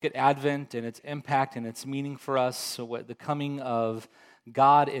at Advent and its impact and its meaning for us, so what the coming of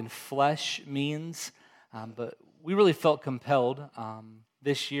God in flesh means. But we really felt compelled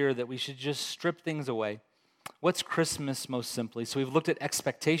this year that we should just strip things away. What's Christmas most simply? So we've looked at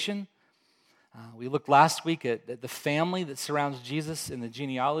expectation. We looked last week at the family that surrounds Jesus in the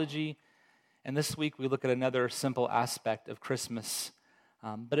genealogy. And this week we look at another simple aspect of Christmas.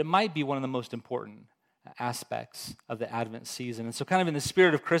 But it might be one of the most important aspects of the Advent season. And so kind of in the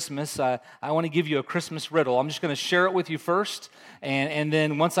spirit of Christmas, I want to give you a Christmas riddle. I'm just going to share it with you first, and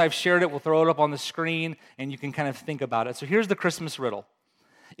then once I've shared it, we'll throw it up on the screen, and you can kind of think about it. So here's the Christmas riddle.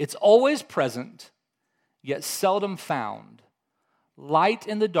 It's always present, yet seldom found. Light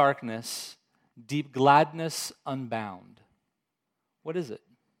in the darkness, deep gladness unbound. What is it?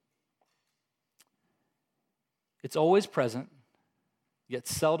 It's always present, yet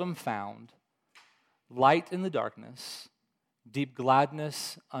seldom found. Light in the darkness, deep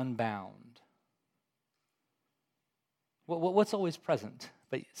gladness unbound. What's always present,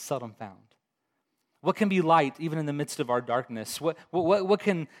 but seldom found? What can be light even in the midst of our darkness? What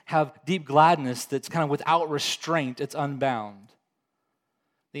can have deep gladness that's kind of without restraint, it's unbound?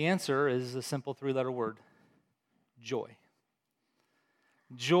 The answer is a simple three-letter word: joy.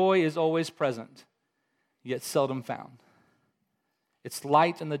 Joy is always present, yet seldom found. It's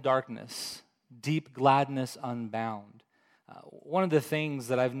light in the darkness, deep gladness unbound. One of the things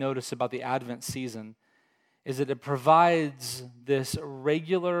that I've noticed about the Advent season is that it provides this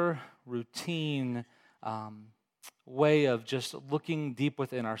regular, routine way of just looking deep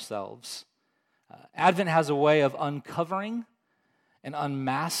within ourselves. Advent has a way of uncovering and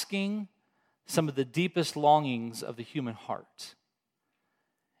unmasking some of the deepest longings of the human heart.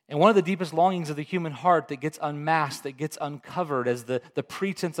 And one of the deepest longings of the human heart that gets unmasked, that gets uncovered as the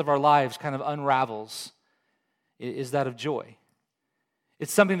pretense of our lives kind of unravels, is that of joy.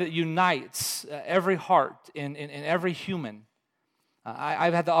 It's something that unites every heart in every human.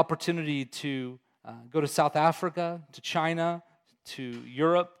 I've had the opportunity to go to South Africa, to China, to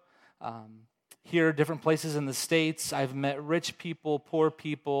Europe, here, different places in the States. I've met rich people, poor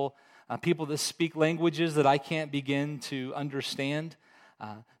people, people that speak languages that I can't begin to understand.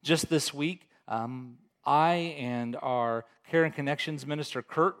 Just this week, I and our Care and Connections minister,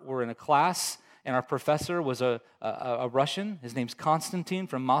 Kurt, were in a class, and our professor was a Russian. His name's Konstantin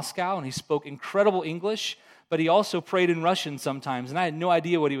from Moscow, and he spoke incredible English, but he also prayed in Russian sometimes, and I had no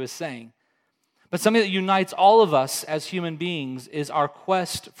idea what he was saying. But something that unites all of us as human beings is our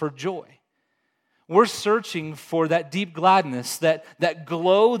quest for joy. We're searching for that deep gladness, that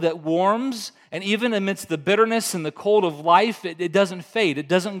glow that warms, and even amidst the bitterness and the cold of life, it doesn't fade, it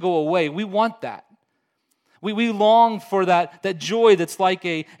doesn't go away. We want that. We long for that joy that's like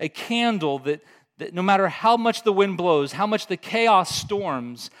a candle that no matter how much the wind blows, how much the chaos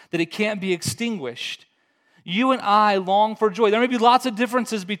storms, that it can't be extinguished. You and I long for joy. There may be lots of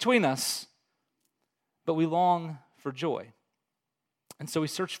differences between us, but we long for joy. And so we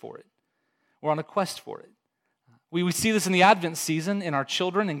search for it. We're on a quest for it. We see this in the Advent season in our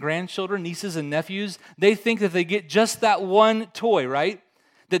children and grandchildren, nieces and nephews. They think that they get just that one toy, right?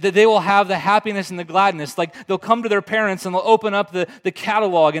 That they will have the happiness and the gladness. Like they'll come to their parents and they'll open up the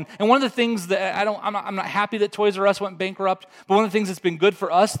catalog. And one of the things that I'm not happy that Toys R Us went bankrupt, but one of the things that's been good for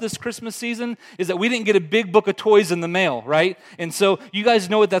us this Christmas season is that we didn't get a big book of toys in the mail, right? And so you guys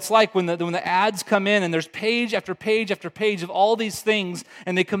know what that's like when the ads come in and there's page after page after page of all these things,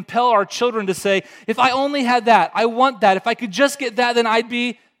 and they compel our children to say, if I only had that, I want that. If I could just get that, then I'd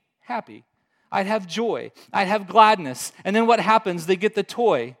be happy. I'd have joy. I'd have gladness. And then what happens? They get the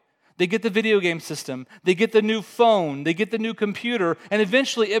toy. They get the video game system. They get the new phone. They get the new computer. And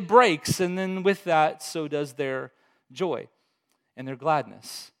eventually it breaks. And then with that, so does their joy and their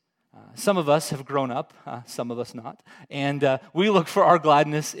gladness. Some of us have grown up, some of us not. And we look for our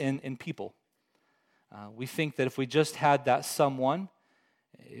gladness in people. We think that if we just had that someone,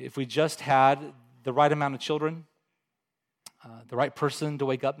 if we just had the right amount of children, the right person to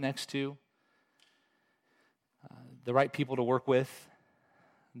wake up next to, the right people to work with,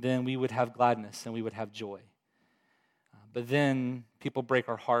 then we would have gladness and we would have joy. But then people break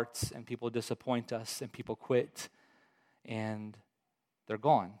our hearts and people disappoint us and people quit and they're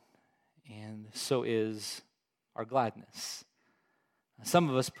gone. And so is our gladness. Some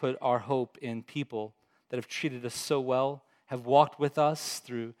of us put our hope in people that have treated us so well, have walked with us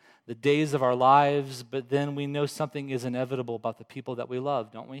through the days of our lives, but then we know something is inevitable about the people that we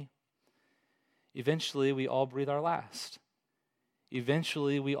love, don't we? Eventually, we all breathe our last.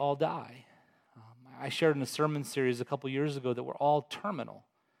 Eventually, we all die. I shared in a sermon series a couple years ago that we're all terminal.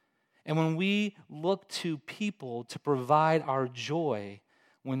 And when we look to people to provide our joy,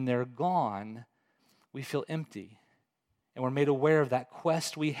 when they're gone, we feel empty. And we're made aware of that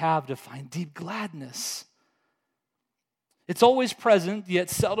quest we have to find deep gladness. It's always present, yet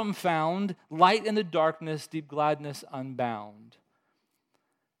seldom found. Light in the darkness, deep gladness unbound.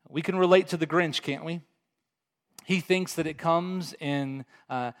 We can relate to the Grinch, can't we? He thinks that it comes in,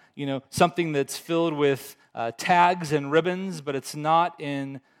 something that's filled with tags and ribbons, but it's not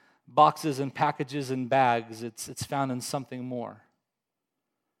in boxes and packages and bags. It's found in something more.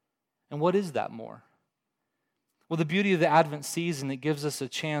 And what is that more? Well, the beauty of the Advent season, it gives us a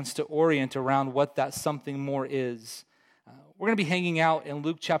chance to orient around what that something more is. We're going to be hanging out in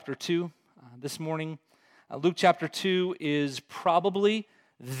Luke chapter 2 this morning. Luke chapter 2 is probably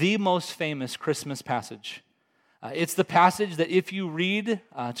the most famous Christmas passage. It's the passage that if you read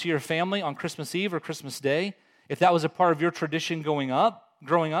to your family on Christmas Eve or Christmas Day, if that was a part of your tradition growing up,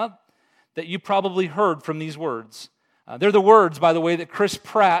 that you probably heard from these words. They're the words, by the way, that Chris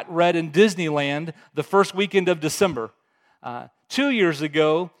Pratt read in Disneyland the first weekend of December. 2 years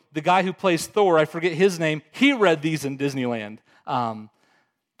ago, the guy who plays Thor, I forget his name, he read these in Disneyland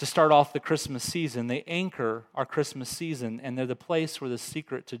to start off the Christmas season. They anchor our Christmas season, and they're the place where the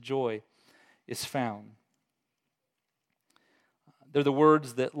secret to joy is found. They're the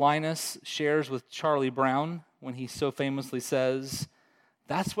words that Linus shares with Charlie Brown when he so famously says,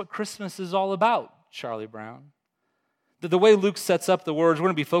 "That's what Christmas is all about, Charlie Brown." The way Luke sets up the words, we're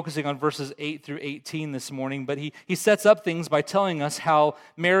going to be focusing on verses 8 through 18 this morning, but he sets up things by telling us how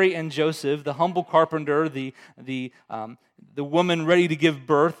Mary and Joseph, the humble carpenter, the woman ready to give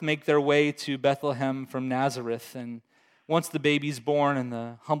birth, make their way to Bethlehem from Nazareth. And once the baby's born and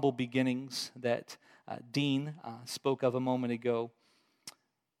the humble beginnings that Dean spoke of a moment ago,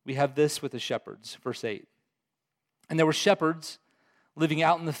 we have this with the shepherds, verse 8. "And there were shepherds living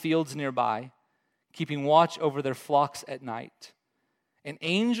out in the fields nearby, keeping watch over their flocks at night. An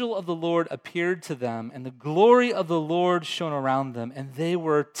angel of the Lord appeared to them, and the glory of the Lord shone around them, and they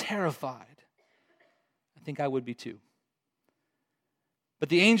were terrified." I think I would be too. "But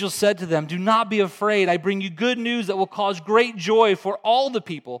the angel said to them, 'Do not be afraid. I bring you good news that will cause great joy for all the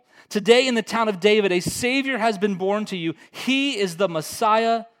people. Today in the town of David, a Savior has been born to you. He is the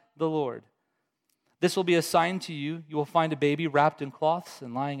Messiah, the Lord. This will be a sign to you. You will find a baby wrapped in cloths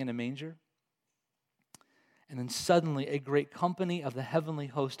and lying in a manger.' And then suddenly a great company of the heavenly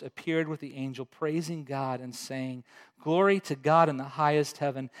host appeared with the angel, praising God and saying, 'Glory to God in the highest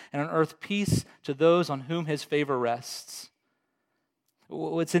heaven, and on earth peace to those on whom his favor rests.'"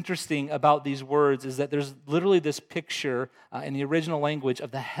 What's interesting about these words is that there's literally this picture in the original language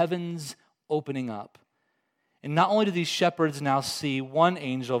of the heavens opening up. And not only do these shepherds now see one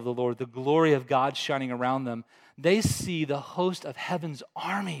angel of the Lord, the glory of God shining around them, they see the host of heaven's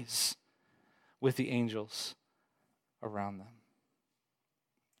armies with the angels around them.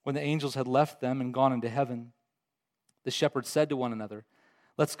 When the angels had left them and gone into heaven, the shepherds said to one another,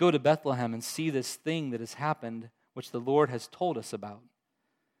 "Let's go to Bethlehem and see this thing that has happened, which the Lord has told us about."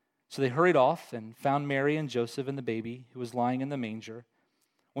 So they hurried off and found Mary and Joseph and the baby who was lying in the manger.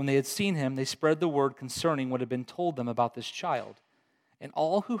 When they had seen him, they spread the word concerning what had been told them about this child. And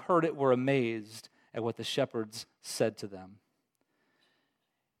all who heard it were amazed at what the shepherds said to them.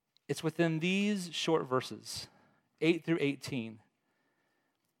 It's within these short verses, 8 through 18,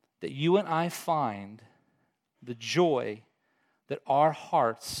 that you and I find the joy that our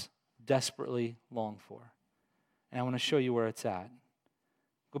hearts desperately long for. And I want to show you where it's at.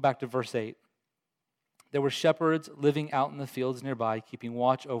 Go back to verse 8. "There were shepherds living out in the fields nearby, keeping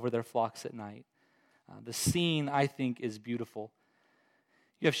watch over their flocks at night." The scene, I think, is beautiful.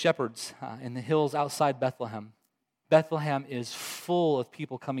 You have shepherds in the hills outside Bethlehem. Bethlehem is full of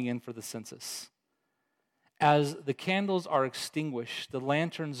people coming in for the census. As the candles are extinguished, the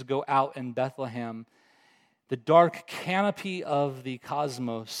lanterns go out in Bethlehem, the dark canopy of the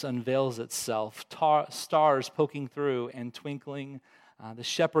cosmos unveils itself, stars poking through and twinkling. The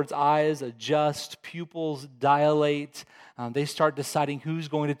shepherd's eyes adjust, pupils dilate. They start deciding who's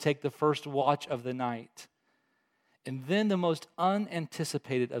going to take the first watch of the night. And then the most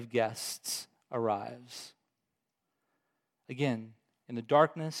unanticipated of guests arrives. Again, in the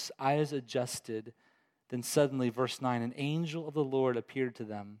darkness, eyes adjusted. Then suddenly, verse 9, an angel of the Lord appeared to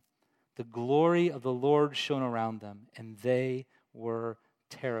them. The glory of the Lord shone around them, and they were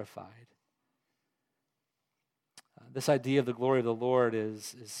terrified. This idea of the glory of the Lord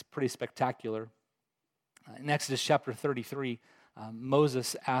is pretty spectacular. In Exodus chapter 33,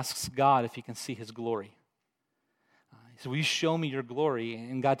 Moses asks God if he can see his glory. He says, "Will you show me your glory?"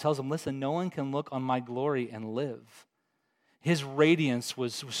 And God tells him, "Listen, no one can look on my glory and live. His radiance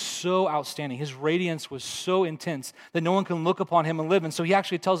was so outstanding. His radiance was so intense that no one can look upon him and live. And so he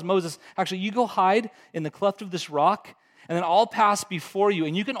actually tells Moses, actually, you go hide in the cleft of this rock, and then I'll pass before you,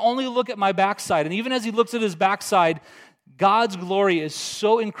 and you can only look at my backside. And even as he looks at his backside, God's glory is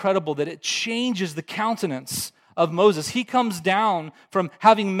so incredible that it changes the countenance of Moses. He comes down from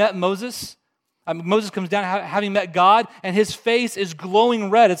having met Moses. Moses comes down having met God, and his face is glowing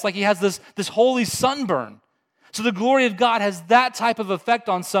red. It's like he has this holy sunburn. So the glory of God has that type of effect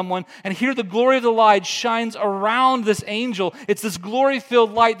on someone. And here the glory of the light shines around this angel. It's this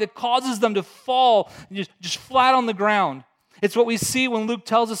glory-filled light that causes them to fall just flat on the ground. It's what we see when Luke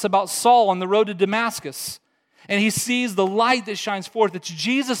tells us about Saul on the road to Damascus. And he sees the light that shines forth. It's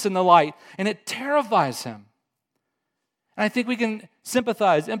Jesus in the light, and it terrifies him. And I think we can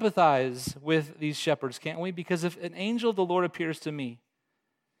empathize with these shepherds, can't we? Because if an angel of the Lord appears to me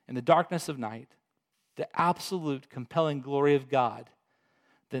in the darkness of night, the absolute compelling glory of God,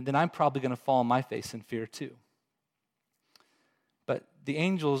 then I'm probably going to fall on my face in fear too. But the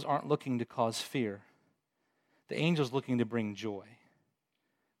angels aren't looking to cause fear. The angel's looking to bring joy.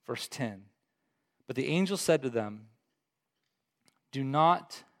 Verse 10, but the angel said to them, do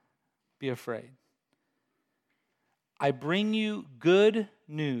not be afraid. I bring you good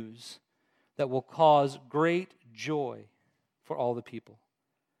news that will cause great joy for all the people.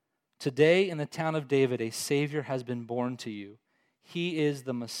 Today in the town of David, a Savior has been born to you. He is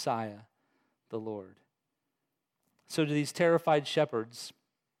the Messiah, the Lord. So to these terrified shepherds,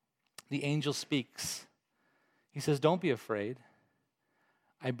 the angel speaks. He says, don't be afraid.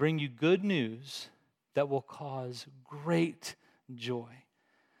 I bring you good news that will cause great joy.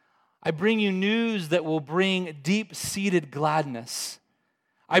 I bring you news that will bring deep-seated gladness.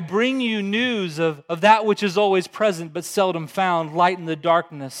 I bring you news of that which is always present but seldom found, light in the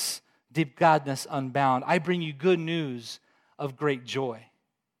darkness, deep gladness unbound. I bring you good news of great joy.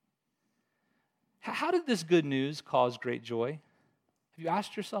 How did this good news cause great joy? Have you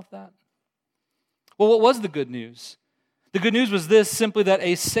asked yourself that? Well, what was the good news? The good news was this, simply that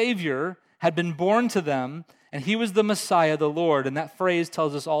a Savior had been born to them, and he was the Messiah, the Lord. And that phrase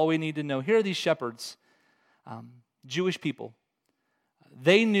tells us all we need to know. Here are these shepherds, Jewish people.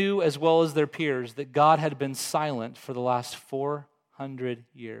 They knew as well as their peers that God had been silent for the last 400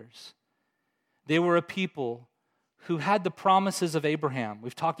 years. They were a people who had the promises of Abraham.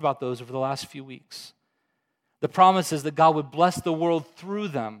 We've talked about those over the last few weeks. The promises that God would bless the world through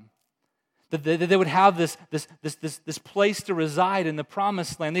them. That they would have this place to reside in the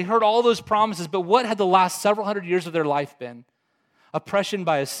promised land. They heard all those promises, but what had the last several hundred years of their life been? Oppression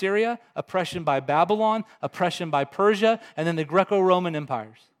by Assyria, oppression by Babylon, oppression by Persia, and then the Greco-Roman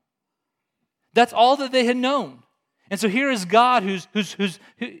empires. That's all that they had known. And so here is God who's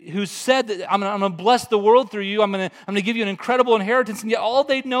said that I'm going to bless the world through you. I'm going to give you an incredible inheritance, and yet all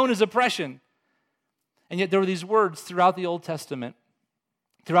they'd known is oppression. And yet there were these words throughout the Old Testament,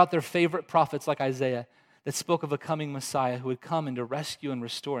 throughout their favorite prophets like Isaiah, that spoke of a coming Messiah who would come and to rescue and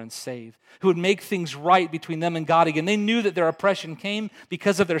restore and save, who would make things right between them and God again. They knew that their oppression came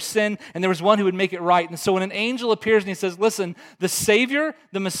because of their sin, and there was one who would make it right. And so when an angel appears and he says, listen, the Savior,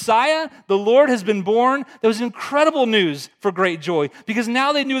 the Messiah, the Lord has been born, there was incredible news for great joy, because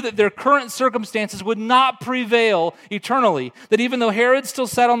now they knew that their current circumstances would not prevail eternally, that even though Herod still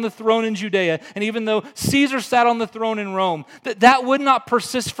sat on the throne in Judea, and even though Caesar sat on the throne in Rome, that would not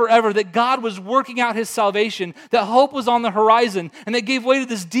persist forever, that God was working out his salvation, that hope was on the horizon, and that gave way to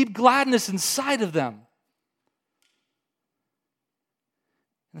this deep gladness inside of them.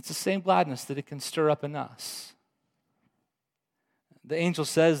 And it's the same gladness that it can stir up in us. The angel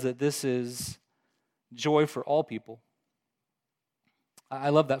says that this is joy for all people. I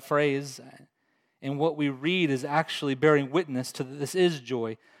love that phrase, and what we read is actually bearing witness to that this is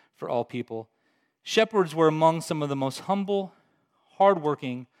joy for all people. Shepherds were among some of the most humble,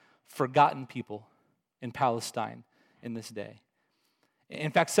 hardworking, forgotten people in Palestine in this day. In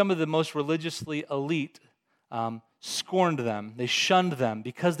fact, some of the most religiously elite scorned them. They shunned them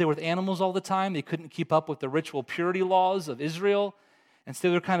because they were with animals all the time. They couldn't keep up with the ritual purity laws of Israel, and so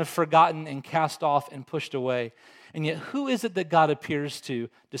they were kind of forgotten and cast off and pushed away. And yet, who is it that God appears to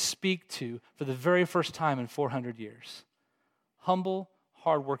speak to for the very first time in 400 years? Humble,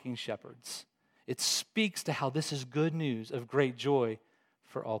 hardworking shepherds. It speaks to how this is good news of great joy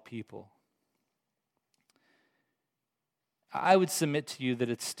for all people. I would submit to you that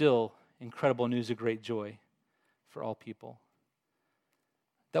it's still incredible news of great joy for all people.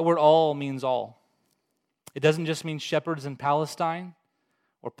 That word all means all. It doesn't just mean shepherds in Palestine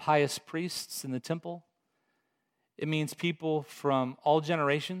or pious priests in the temple. It means people from all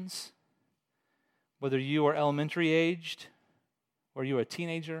generations, whether you are elementary aged or you're a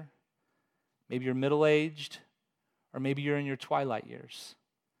teenager, maybe you're middle-aged, or maybe you're in your twilight years.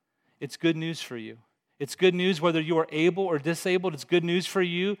 It's good news for you. It's good news whether you are able or disabled. It's good news for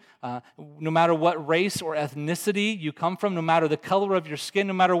you no matter what race or ethnicity you come from, no matter the color of your skin,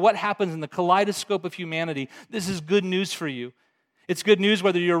 no matter what happens in the kaleidoscope of humanity. This is good news for you. It's good news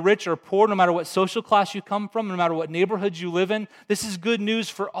whether you're rich or poor, no matter what social class you come from, no matter what neighborhood you live in. This is good news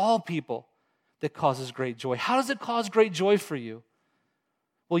for all people that causes great joy. How does it cause great joy for you?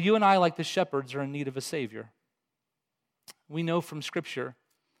 Well, you and I, like the shepherds, are in need of a Savior. We know from Scripture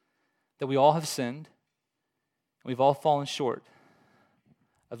that we all have sinned. We've all fallen short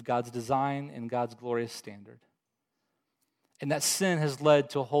of God's design and God's glorious standard. And that sin has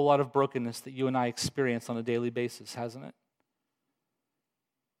led to a whole lot of brokenness that you and I experience on a daily basis, hasn't it?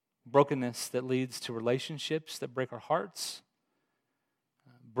 Brokenness that leads to relationships that break our hearts.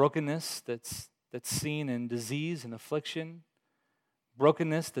 Brokenness that's seen in disease and affliction.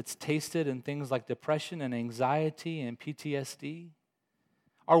 Brokenness that's tasted in things like depression and anxiety and PTSD.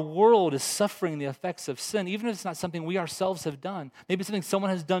 Our world is suffering the effects of sin, even if it's not something we ourselves have done. Maybe it's something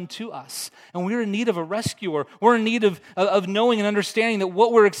someone has done to us, and we're in need of a rescuer. We're in need of knowing and understanding that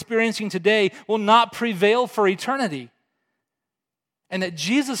what we're experiencing today will not prevail for eternity. And that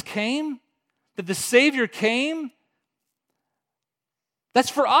Jesus came, that the Savior came, that's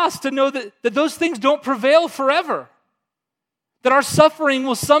for us to know that those things don't prevail forever. That our suffering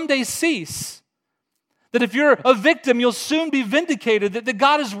will someday cease. That if you're a victim, you'll soon be vindicated. That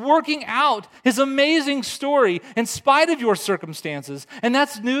God is working out His amazing story in spite of your circumstances. And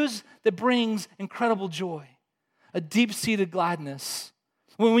that's news that brings incredible joy, a deep-seated gladness.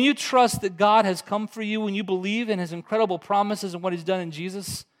 When you trust that God has come for you, when you believe in His incredible promises and what He's done in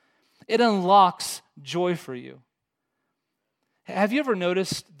Jesus, it unlocks joy for you. Have you ever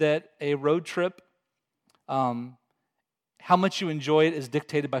noticed that a road trip, how much you enjoy it is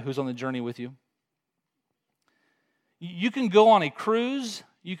dictated by who's on the journey with you? You can go on a cruise,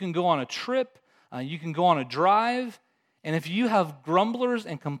 you can go on a trip, you can go on a drive, and if you have grumblers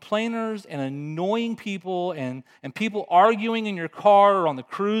and complainers and annoying people and people arguing in your car or on the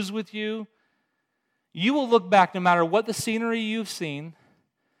cruise with you, you will look back no matter what the scenery you've seen,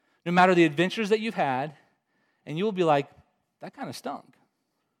 no matter the adventures that you've had, and you will be like, that kind of stunk.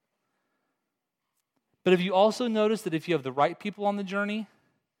 But have you also noticed that if you have the right people on the journey,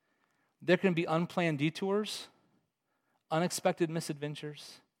 there can be unplanned detours, unexpected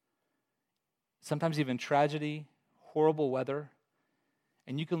misadventures, sometimes even tragedy, horrible weather,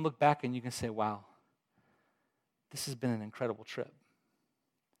 and you can look back and you can say, wow, this has been an incredible trip.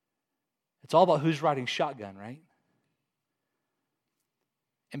 It's all about who's riding shotgun, right?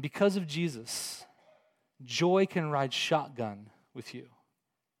 And because of Jesus, joy can ride shotgun with you.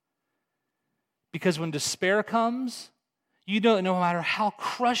 Because when despair comes, you know that no matter how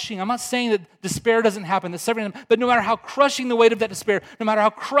crushing, I'm not saying that despair doesn't happen, that suffering, but no matter how crushing the weight of that despair, no matter how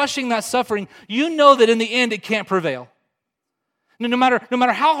crushing that suffering, you know that in the end it can't prevail. No matter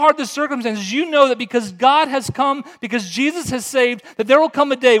how hard the circumstances, you know that because God has come, because Jesus has saved, that there will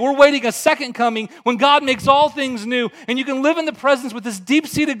come a day, we're waiting a second coming, when God makes all things new, and you can live in the presence with this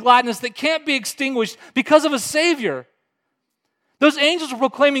deep-seated gladness that can't be extinguished because of a Savior. Those angels are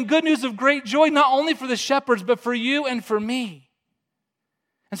proclaiming good news of great joy, not only for the shepherds, but for you and for me.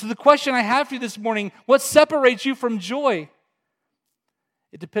 And so the question I have for you this morning, what separates you from joy?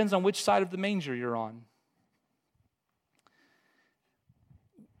 It depends on which side of the manger you're on.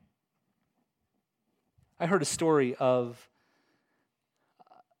 I heard a story of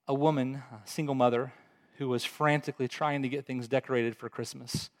a woman, a single mother, who was frantically trying to get things decorated for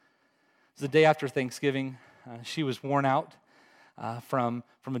Christmas. It was the day after Thanksgiving. She was worn out from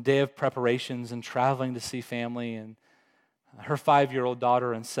a day of preparations and traveling to see family, and her 5-year-old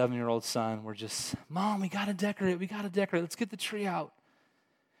daughter and 7-year-old son were just, Mom, we got to decorate, let's get the tree out.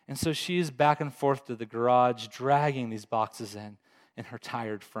 And so she's back and forth to the garage, dragging these boxes in her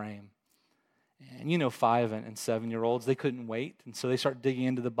tired frame. And you know, 5 and 7-year-olds, they couldn't wait, and so they start digging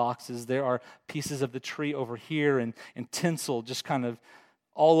into the boxes. There are pieces of the tree over here and tinsel just kind of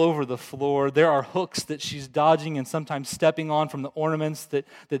all over the floor. There are hooks that she's dodging and sometimes stepping on from the ornaments that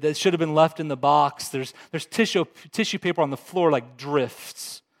should have been left in the box. There's tissue paper on the floor like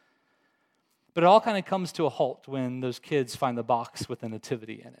drifts. But it all kind of comes to a halt when those kids find the box with a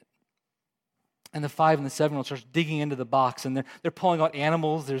nativity in it. And the 5 and the 7-year-old starts digging into the box, and they're pulling out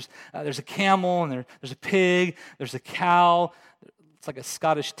animals. There's a camel, and there's a pig, there's a cow, It's like a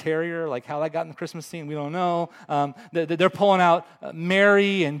Scottish terrier, like how that got in the Christmas scene, we don't know. They're pulling out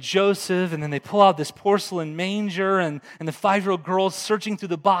Mary and Joseph, and then they pull out this porcelain manger, and the 5-year-old girl's searching through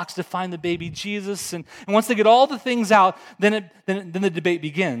the box to find the baby Jesus. And once they get all the things out, then the debate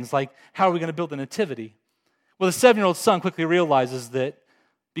begins, like, how are we going to build the nativity? Well, the 7-year-old son quickly realizes that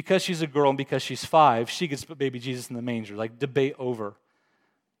because she's a girl and because she's 5, she gets to put baby Jesus in the manger, like debate over.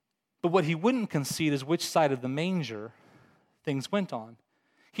 But what he wouldn't concede is which side of the manger things went on.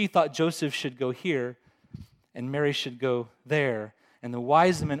 He thought Joseph should go here and Mary should go there, and the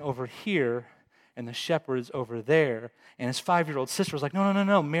wise men over here and the shepherds over there. And his 5-year-old sister was like,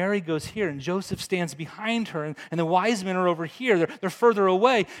 no, Mary goes here and Joseph stands behind her, and the wise men are over here. They're further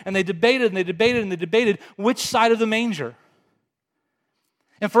away. And they debated which side of the manger.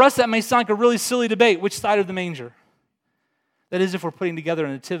 And for us, that may sound like a really silly debate, which side of the manger? That is, if we're putting together a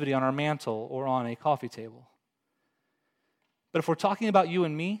nativity on our mantle or on a coffee table. But if we're talking about you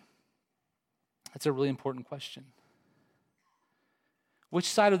and me, that's a really important question. Which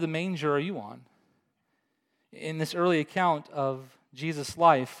side of the manger are you on? In this early account of Jesus'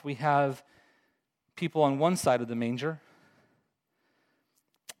 life, we have people on one side of the manger.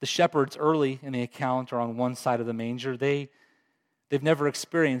 The shepherds early in the account are on one side of the manger. They've never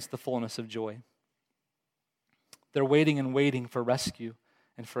experienced the fullness of joy. They're waiting for rescue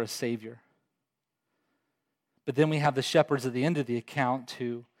and for a Savior. But then we have the shepherds at the end of the account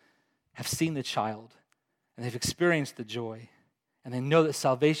who have seen the child, and they've experienced the joy, and they know that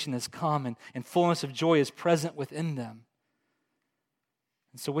salvation has come, and fullness of joy is present within them.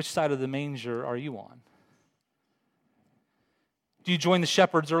 And so which side of the manger are you on? Do you join the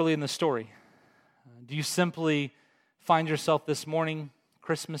shepherds early in the story? Do you simply find yourself this morning,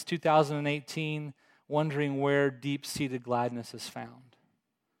 Christmas 2018, wondering where deep-seated gladness is found?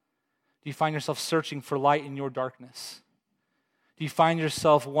 Do you find yourself searching for light in your darkness? Do you find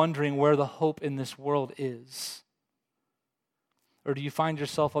yourself wondering where the hope in this world is? Or do you find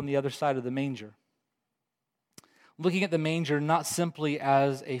yourself on the other side of the manger? Looking at the manger not simply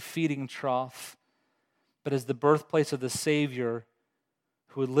as a feeding trough, but as the birthplace of the Savior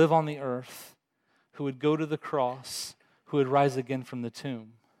who would live on the earth, who would go to the cross, who would rise again from the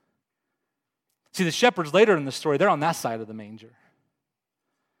tomb. See, the shepherds later in the story, they're on that side of the manger.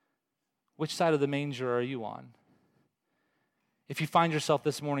 Which side of the manger are you on? If you find yourself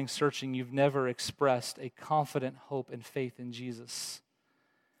this morning searching, you've never expressed a confident hope and faith in Jesus,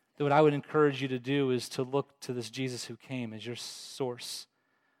 then what I would encourage you to do is to look to this Jesus who came as your source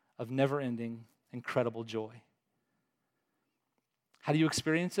of never-ending, incredible joy. How do you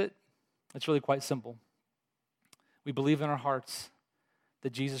experience it? It's really quite simple. We believe in our hearts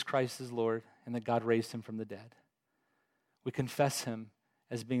that Jesus Christ is Lord and that God raised him from the dead. We confess him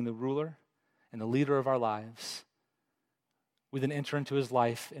as being the ruler and the leader of our lives. We then enter into his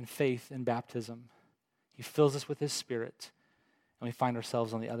life in faith and baptism. He fills us with his Spirit, and we find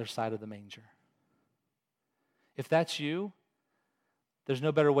ourselves on the other side of the manger. If that's you, there's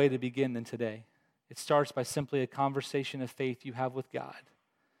no better way to begin than today. It starts by simply a conversation of faith you have with God.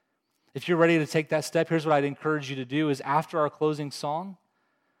 If you're ready to take that step, here's what I'd encourage you to do is after our closing song,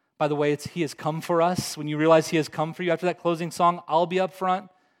 by the way, He has come for us. When you realize He has come for you, after that closing song, I'll be up front.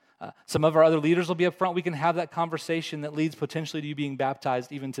 Some of our other leaders will be up front. We can have that conversation that leads potentially to you being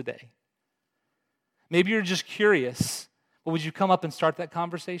baptized even today. Maybe you're just curious. Well, would you come up and start that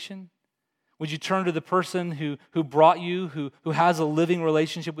conversation? Would you turn to the person who brought you, who has a living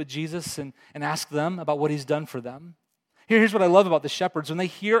relationship with Jesus, and ask them about what He's done for them? Here's what I love about the shepherds. When they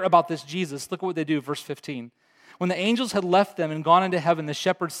hear about this Jesus, look at what they do, verse 15. When the angels had left them and gone into heaven, the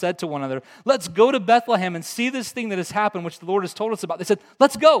shepherds said to one another, "Let's go to Bethlehem and see this thing that has happened, which the Lord has told us about." They said,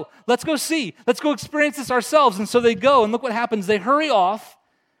 let's go see. Let's go experience this ourselves. And so they go, and look what happens. They hurry off,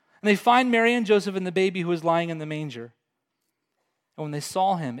 and they find Mary and Joseph and the baby who was lying in the manger. And when they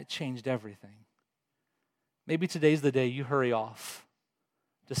saw him, it changed everything. Maybe today's the day you hurry off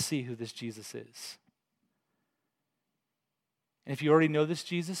to see who this Jesus is. And if you already know this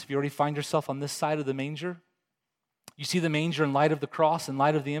Jesus, if you already find yourself on this side of the manger, you see the manger in light of the cross, in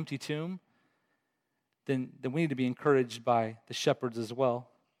light of the empty tomb, then we need to be encouraged by the shepherds as well.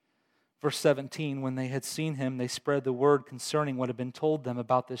 Verse 17, when they had seen him, they spread the word concerning what had been told them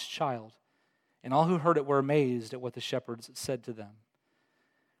about this child. And all who heard it were amazed at what the shepherds said to them.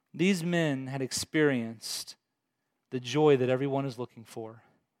 These men had experienced the joy that everyone is looking for,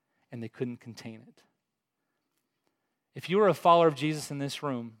 and they couldn't contain it. If you are a follower of Jesus in this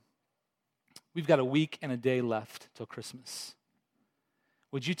room, we've got a week and a day left till Christmas.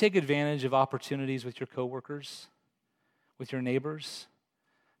 Would you take advantage of opportunities with your coworkers, with your neighbors,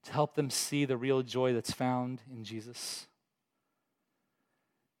 to help them see the real joy that's found in Jesus?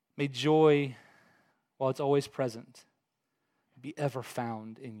 May joy, while it's always present, be ever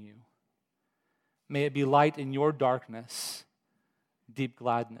found in you. May it be light in your darkness, deep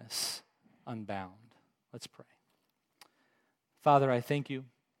gladness unbound. Let's pray. Father, I thank you.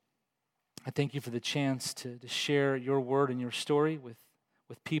 I thank you for the chance to share your word and your story with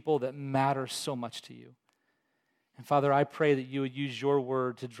people that matter so much to you. And Father, I pray that you would use your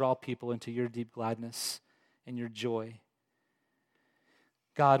word to draw people into your deep gladness and your joy.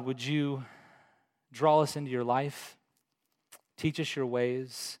 God, would you draw us into your life, teach us your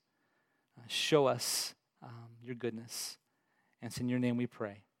ways, show us your goodness. And it's in your name we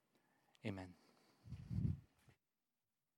pray. Amen.